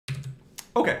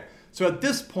Okay, so at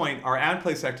this point, our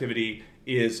AddPlaceActivity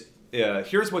is,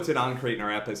 here's what's in onCreate in our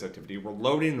AddPlaceActivity. We're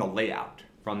loading the layout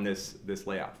from this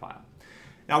layout file.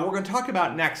 Now what we're going to talk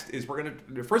about next is first we're going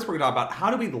to talk about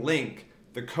how do we link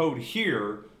the code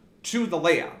here to the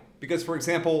layout. Because for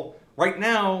example, right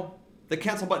now, the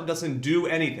cancel button doesn't do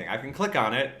anything. I can click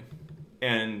on it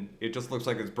and it just looks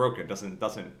like it's broken,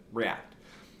 doesn't react.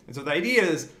 And so the idea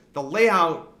is the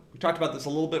layout, we talked about this a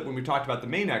little bit when we talked about the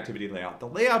MainActivity layout. The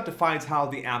layout defines how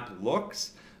the app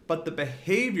looks, but the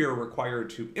behavior required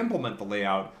to implement the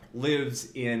layout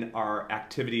lives in our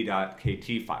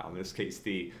activity.kt file, in this case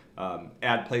the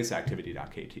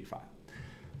AddPlaceActivity.kt file.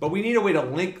 But we need a way to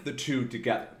link the two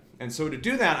together. And so to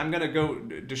do that, I'm going to go,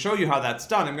 to show you how that's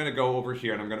done, I'm going to go over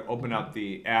here and I'm going to open up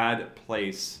the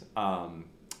AddPlace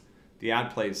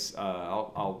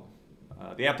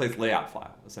layout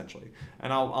file, essentially.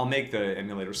 And I'll make the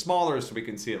emulator smaller so we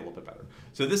can see it a little bit better.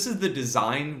 So this is the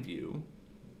design view,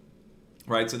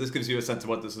 right? So this gives you a sense of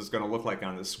what this is going to look like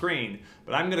on the screen.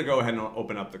 But I'm going to go ahead and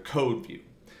open up the code view.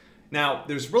 Now,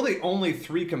 there's really only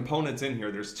 3 components in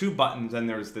here. There's 2 buttons and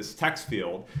there's this text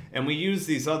field. And we use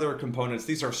these other components.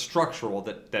 These are structural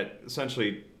that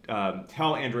essentially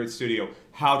tell Android Studio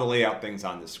how to lay out things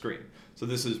on the screen. So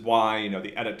this is why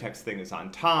the edit text thing is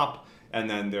on top. And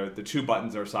then the 2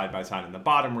 buttons are side by side on the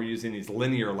bottom. We're using these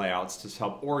linear layouts to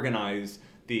help organize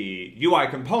the UI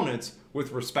components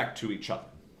with respect to each other.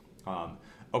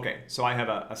 Okay, so I have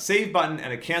a save button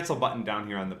and a cancel button down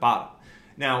here on the bottom.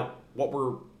 Now, what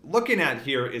we're looking at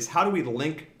here is how do we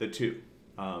link the two?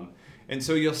 And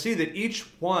so you'll see that each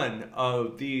one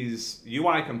of these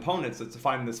UI components that's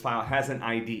defined in this file has an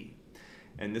ID.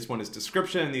 And this one is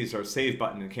description, these are save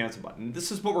button and cancel button. And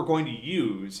this is what we're going to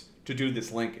use to do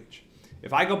this linkage.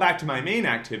 If I go back to my main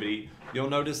activity, you'll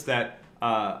notice that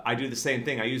I do the same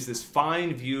thing. I use this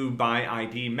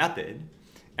findViewById method,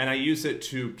 and I use it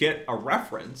to get a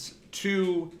reference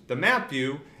to the map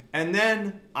view, and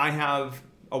then I have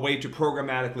a way to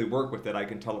programmatically work with it. I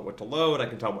can tell it what to load, I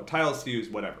can tell it what tiles to use,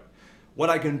 whatever. What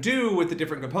I can do with the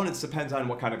different components depends on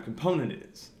what kind of component it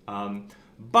is.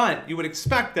 But you would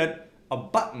expect that a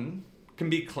button can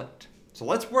be clicked. So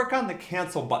let's work on the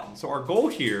cancel button. So our goal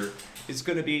here is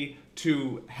going to be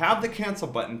to have the cancel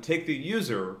button take the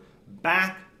user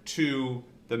back to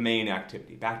the main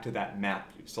activity, back to that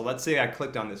map view. So let's say I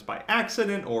clicked on this by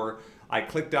accident, or I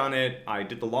clicked on it, I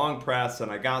did the long press,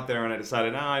 and I got there and I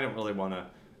decided, no, I don't really want to,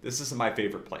 this isn't my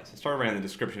favorite place. I started writing the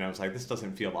description, I was like, this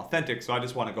doesn't feel authentic, so I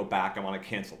just want to go back, I want to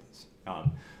cancel this.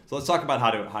 So let's talk about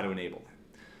how to enable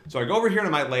that. So I go over here to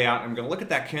my layout, I'm going to look at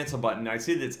that cancel button, and I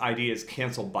see that its ID is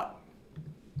cancel button.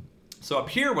 So up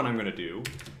here, what I'm going to do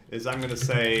is I'm going to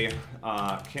say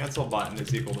cancel button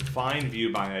is equal to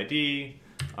findViewById.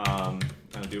 I'm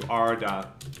going to do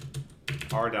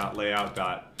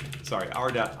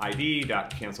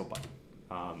r.id.cancel button.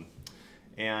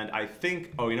 And I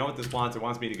think, oh, you know what this wants? It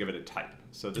wants me to give it a type.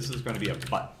 So this is going to be a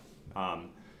button.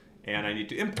 And I need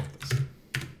to import this.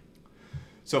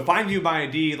 So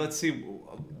findViewById, let's see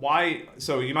why.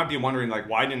 So you might be wondering, like,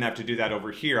 why didn't I have to do that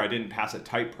over here? I didn't pass a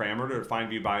type parameter to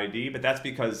findViewById, but that's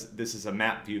because this is a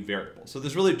map view variable. So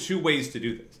there's really 2 ways to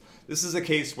do this. This is a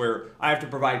case where I have to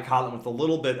provide Kotlin with a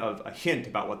little bit of a hint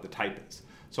about what the type is.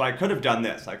 So I could have done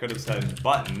this. I could have said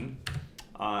button,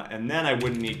 and then I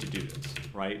wouldn't need to do this,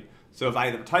 right? So if I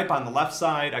had a type on the left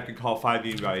side, I could call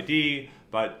findViewById,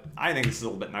 but I think this is a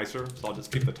little bit nicer, so I'll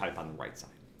just keep the type on the right side.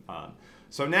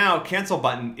 So now cancel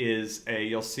button is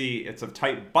you'll see it's of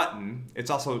type button. It's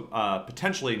also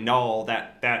potentially null.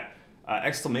 That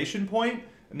exclamation point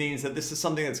means that this is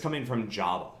something that's coming from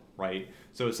Java, right?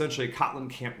 So essentially Kotlin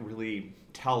can't really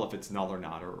tell if it's null or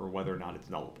not, or whether or not it's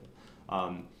nullable.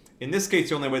 In this case,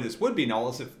 the only way this would be null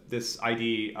is if this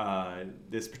ID,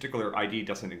 this particular ID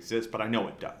doesn't exist, but I know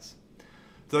it does.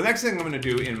 So the next thing I'm going to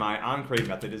do in my onCreate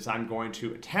method is I'm going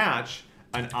to attach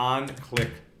an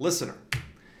onClick listener.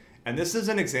 And this is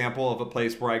an example of a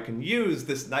place where I can use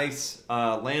this nice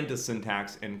lambda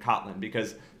syntax in Kotlin,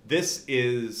 because this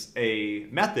is a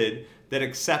method that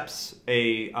accepts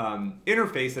a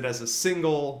interface that has a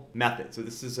single method. So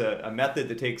this is a method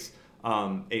that takes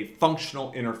a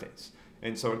functional interface.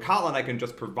 And so in Kotlin, I can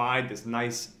just provide this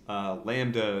nice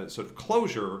lambda sort of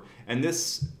closure, and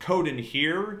this code in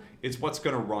here is what's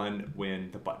going to run when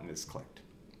the button is clicked.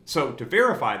 So to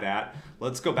verify that,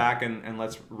 let's go back and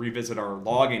let's revisit our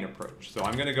logging approach. So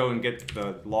I'm going to go and get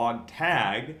the log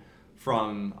tag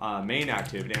from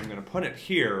MainActivity. I'm going to put it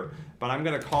here, but I'm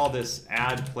going to call this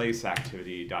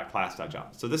AddPlaceActivity.class.java.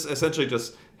 So this essentially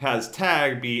just has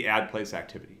tag be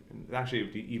AddPlaceActivity. And actually, it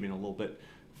would be even a little bit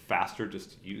faster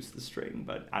just to use the string,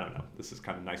 but I don't know. This is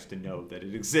kind of nice to know that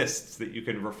it exists, that you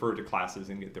can refer to classes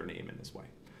and get their name in this way.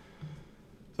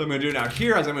 So I'm going to do now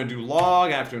here, as I'm going to do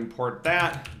log, I have to import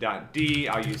that, .d,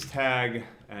 I'll use tag,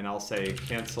 and I'll say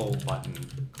cancel button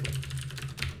click.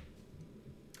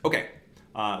 Okay,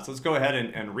 so let's go ahead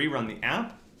and rerun the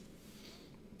app.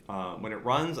 When it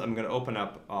runs, I'm going to open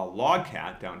up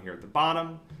logcat down here at the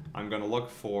bottom. I'm going to look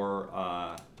for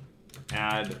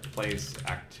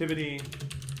AddPlaceActivity,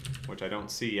 which I don't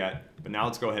see yet. But now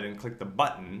let's go ahead and click the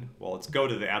button. Well, let's go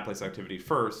to the AddPlaceActivity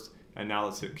first, and now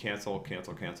let's hit cancel,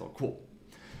 cancel, cancel. Cool.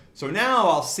 So now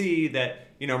I'll see that,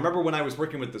 remember when I was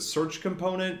working with the search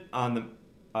component on the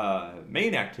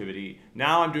MainActivity,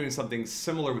 now I'm doing something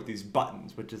similar with these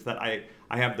buttons, which is that I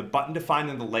have the button defined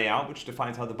in the layout, which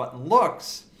defines how the button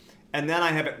looks, and then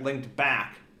I have it linked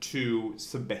back to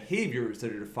some behaviors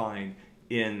that are defined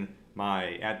in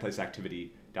my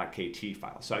AddPlaceActivity.kt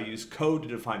file. So I use code to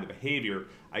define the behavior,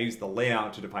 I use the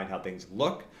layout to define how things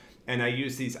look, and I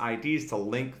use these IDs to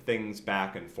link things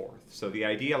back and forth. So the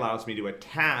ID allows me to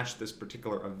attach this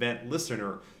particular event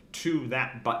listener to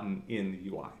that button in the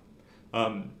UI.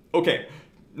 Okay,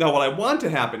 now what I want to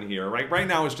happen here, right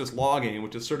now is just logging,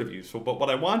 which is sort of useful, but what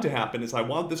I want to happen is I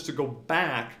want this to go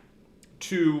back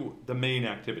to the main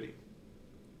activity.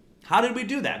 How did we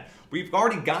do that? We've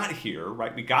already got here,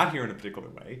 right? We got here in a particular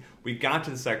way. We got to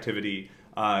this activity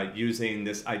using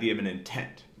this idea of an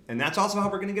intent. And that's also how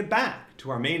we're going to get back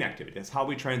to our main activity. That's how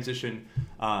we transition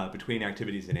between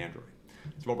activities in Android.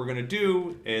 So what we're going to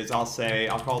do is I'll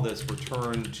call this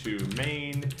return to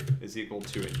main is equal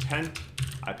to intent.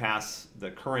 I pass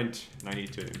the current, and I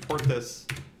need to import this.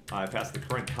 I pass the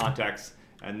current context,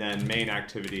 and then main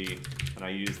activity, and I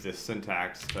use this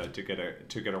syntax to get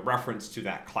a reference to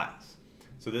that class.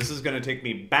 So this is going to take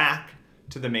me back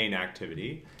to the main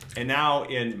activity. And now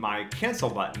in my cancel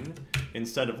button,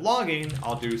 instead of logging,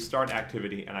 I'll do start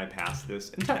activity, and I pass this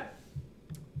intent.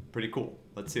 Pretty cool.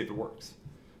 Let's see if it works.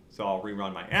 So I'll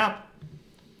rerun my app,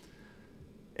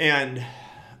 and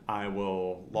I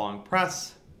will long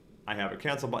press. I have a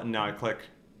cancel button. Now I click,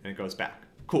 and it goes back.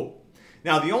 Cool.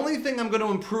 Now the only thing I'm going to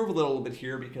improve a little bit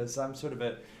here, because I'm sort of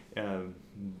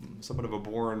somewhat of a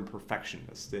born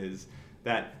perfectionist, is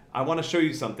that I want to show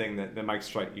you something that might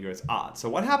strike you as odd. So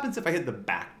what happens if I hit the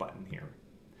back button here?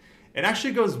 It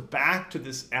actually goes back to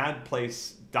this add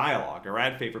place dialog, or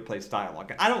add favorite place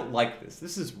dialog. I don't like this.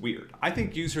 This is weird. I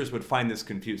think users would find this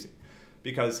confusing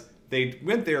because they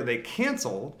went there, they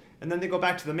canceled, and then they go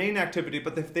back to the main activity,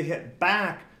 but if they hit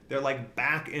back, they're like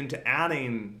back into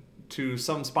adding to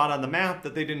some spot on the map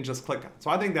that they didn't just click on. So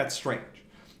I think that's strange.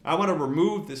 I want to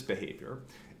remove this behavior,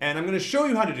 and I'm going to show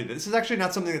you how to do this. This is actually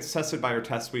not something that's tested by our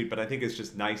test suite, but I think it's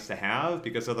just nice to have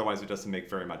because otherwise it doesn't make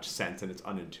very much sense and it's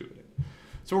unintuitive.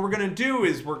 So what we're going to do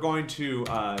is we're going to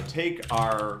take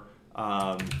our,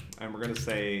 and we're going to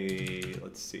say,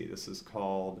 let's see, this is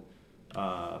called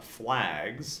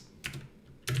flags.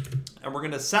 And we're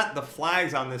going to set the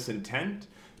flags on this intent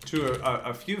to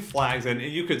a few flags. And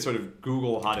you could sort of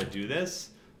Google how to do this.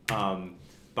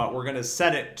 But we're going to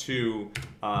set it to,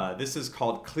 this is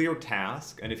called clear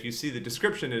task. And if you see the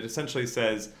description, it essentially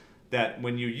says that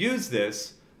when you use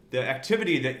this, the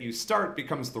activity that you start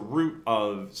becomes the root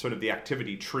of sort of the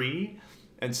activity tree.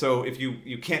 And so if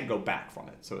you can't go back from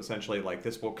it. So essentially like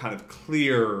this will kind of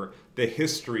clear the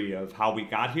history of how we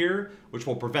got here, which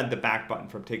will prevent the back button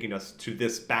from taking us to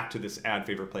this, back to this add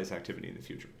favorite place activity in the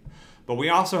future. But we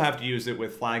also have to use it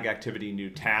with flag activity new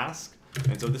task.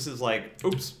 And so this is like,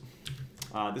 oops,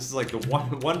 this is like the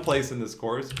one place in this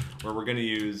course where we're going to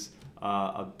use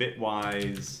a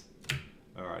bitwise,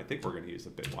 or I think we're going to use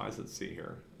a bitwise. Let's see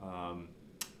here.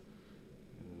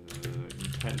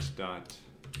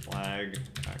 Intent.flag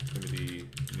activity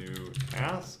new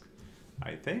task,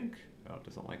 I think. Oh, it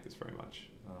doesn't like this very much.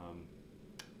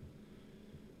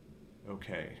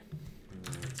 Okay,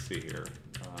 let's see here.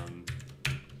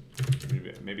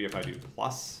 Maybe if I do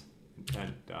plus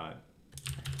intent.flag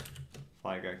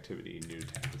activity new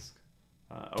task.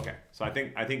 Okay, so I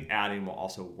think adding will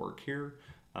also work here.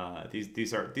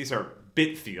 These are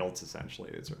bit fields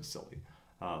essentially. It's sort of silly.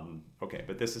 Okay,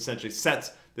 but this essentially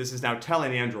sets. This is now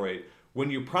telling Android when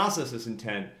you process this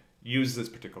intent, use this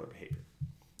particular behavior.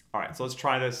 All right, so let's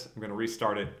try this. I'm going to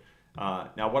restart it.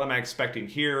 Now, what am I expecting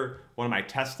here? What am I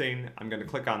testing? I'm going to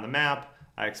click on the map.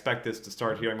 I expect this to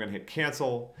start here. I'm going to hit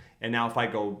cancel. And now if I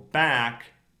go back,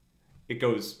 it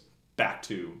goes back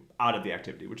to out of the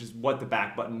activity, which is what the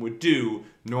back button would do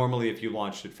normally if you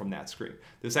launched it from that screen.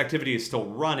 This activity is still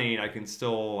running. I can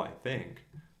still, I think,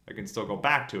 I can still go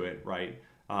back to it, right?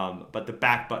 But the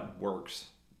back button works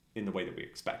in the way that we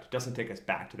expect. It doesn't take us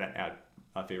back to that add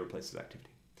favorite places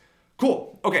activity.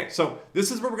 Cool. Okay, so this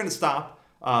is where we're going to stop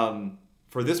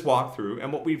for this walkthrough.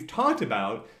 And what we've talked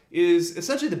about is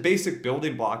essentially the basic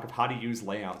building block of how to use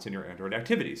layouts in your Android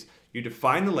activities. You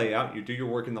define the layout, you do your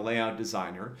work in the layout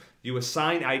designer, you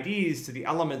assign IDs to the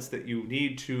elements that you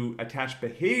need to attach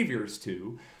behaviors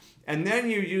to, and then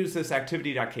you use this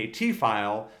activity.kt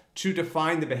file to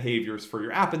define the behaviors for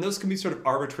your app. And those can be sort of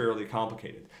arbitrarily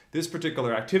complicated. This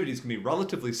particular activity is going to be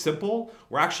relatively simple.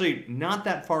 We're actually not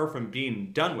that far from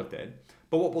being done with it.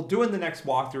 But what we'll do in the next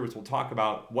walkthrough is we'll talk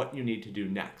about what you need to do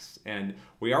next. And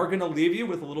we are going to leave you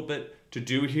with a little bit to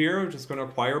do here. We're just going to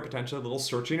require potentially a little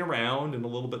searching around and a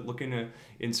little bit looking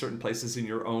in certain places in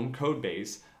your own code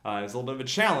base. It's a little bit of a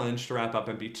challenge to wrap up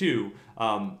MP2.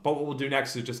 But what we'll do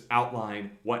next is just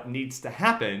outline what needs to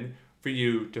happen for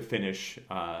you to finish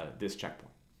this checkpoint.